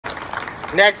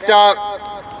Next up,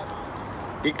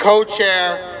 the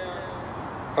co-chair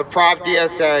of Prov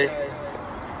DSA,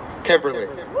 Kimberly.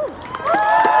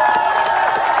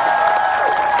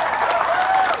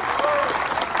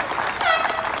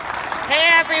 Hey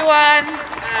everyone,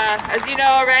 as you know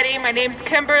already, my name's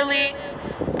Kimberly.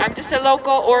 I'm just a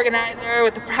local organizer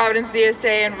with the Providence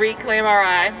DSA and Reclaim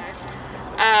RI.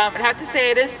 I have to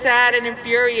say it is sad and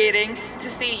infuriating to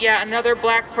see yet another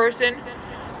black person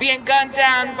being gunned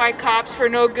down by cops for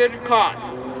no good cause.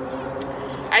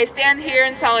 I stand here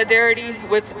in solidarity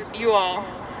with you all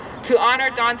to honor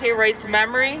Daunte Wright's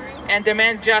memory and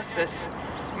demand justice.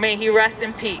 May he rest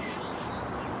in peace.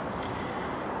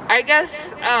 I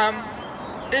guess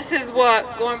this is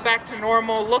what going back to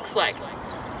normal looks like.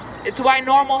 It's why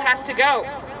normal has to go.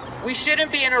 We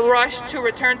shouldn't be in a rush to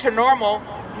return to normal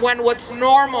when what's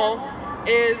normal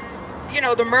is,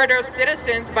 the murder of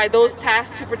citizens by those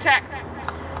tasked to protect.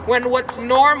 When what's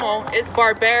normal is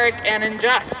barbaric and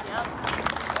unjust.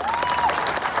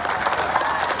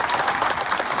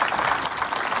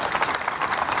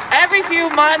 Every few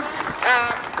months,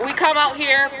 we come out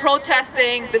here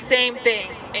protesting the same thing,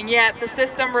 and yet the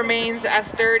system remains as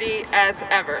sturdy as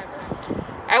ever.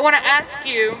 I want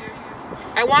you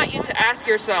to ask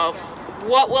yourselves,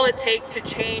 what will it take to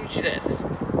change this?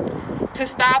 To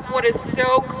stop what is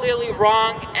so clearly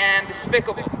wrong and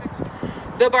despicable.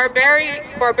 The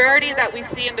barbarity that we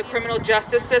see in the criminal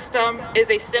justice system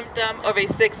is a symptom of a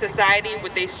sick society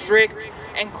with a strict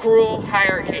and cruel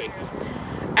hierarchy.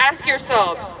 Ask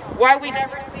yourselves why we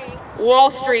never see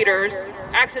Wall Streeters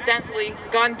accidentally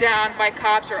gunned down by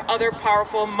cops or other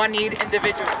powerful, moneyed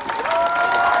individuals.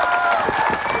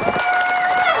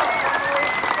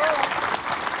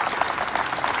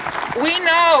 We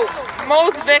know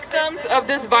most victims of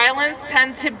this violence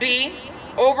tend to be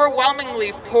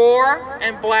overwhelmingly poor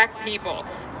and black people.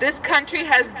 This country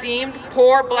has deemed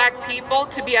poor black people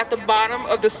to be at the bottom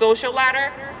of the social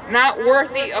ladder, not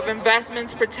worthy of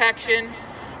investments, protection,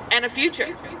 and a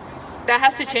future. That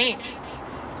has to change.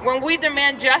 When we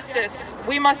demand justice,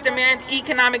 we must demand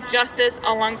economic justice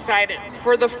alongside it.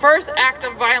 For the first act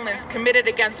of violence committed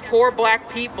against poor black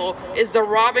people is the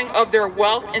robbing of their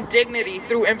wealth and dignity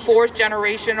through enforced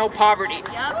generational poverty,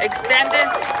 extended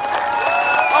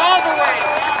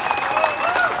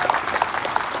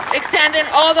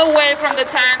all the way from the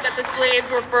time that the slaves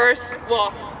were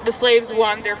the slaves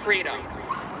won their freedom.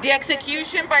 The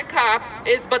execution by cop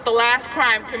is but the last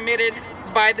crime committed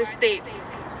by the state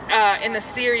in a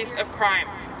series of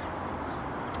crimes.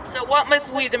 So what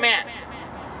must we demand?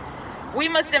 We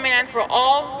must demand for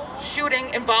all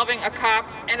shooting involving a cop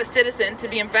and a citizen to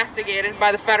be investigated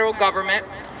by the federal government.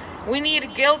 We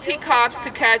need guilty cops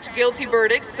to catch guilty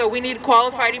verdicts, so we need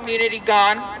qualified immunity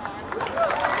gone.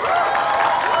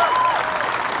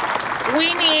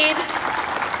 We need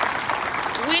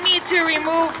to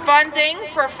remove funding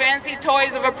for fancy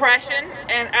toys of oppression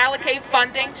and allocate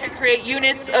funding to create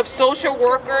units of social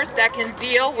workers that can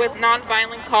deal with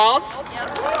nonviolent calls.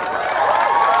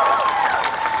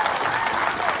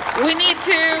 We need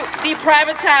to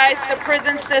deprivatize the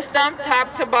prison system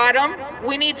top to bottom.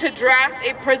 We need to draft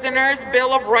a prisoner's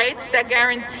Bill of Rights that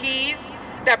guarantees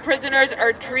that prisoners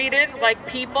are treated like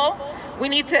people. We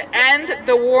need to end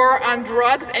the war on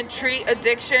drugs and treat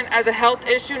addiction as a health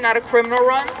issue, not a criminal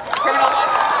one.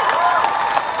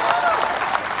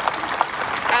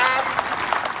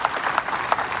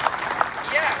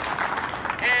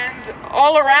 And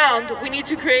all around, we need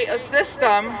to create a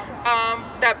system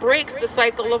that breaks the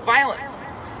cycle of violence.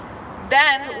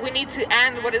 Then we need to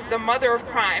end what is the mother of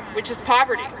crime, which is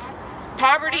poverty.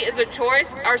 Poverty is a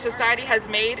choice our society has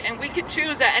made, and we could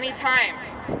choose at any time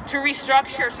to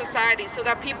restructure society so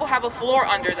that people have a floor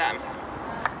under them.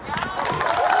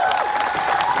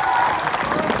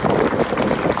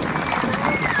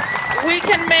 We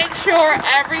can make sure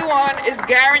everyone is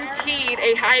guaranteed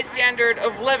a high standard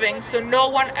of living so no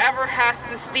one ever has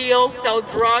to steal, sell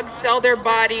drugs, sell their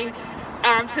body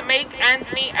to make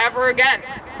ends meet ever again.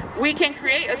 We can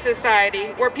create a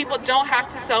society where people don't have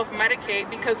to self-medicate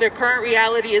because their current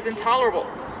reality is intolerable.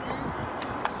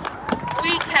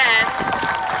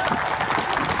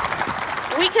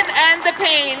 We can end the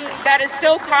pain that is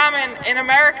so common in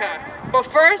America. But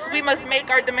first, we must make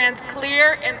our demands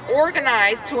clear and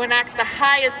organized to enact the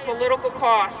highest political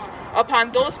costs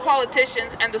upon those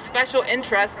politicians and the special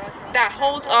interests that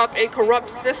hold up a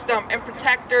corrupt system and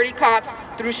protect dirty cops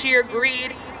through sheer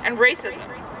greed and racism.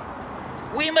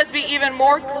 We must be even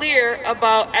more clear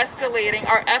about escalating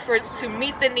our efforts to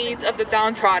meet the needs of the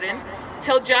downtrodden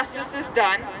till justice is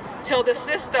done, till the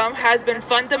system has been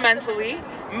fundamentally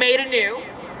made anew.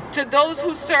 To those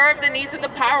who serve the needs of the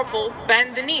powerful,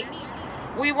 bend the knee.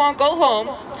 we won't go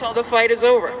home till the fight is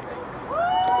over.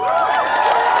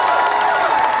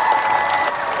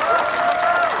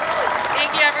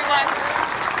 Thank you, everyone.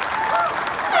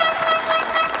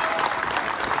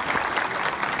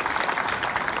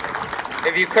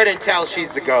 If you couldn't tell,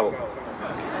 she's the GOAT.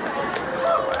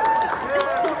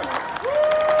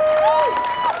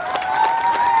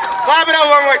 Clap it up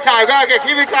one more time. Go ahead,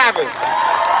 keep it clapping.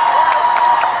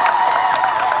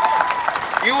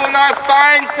 You will not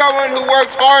find someone who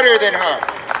works harder than her.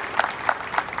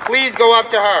 Please go up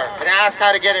to her and ask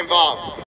how to get involved.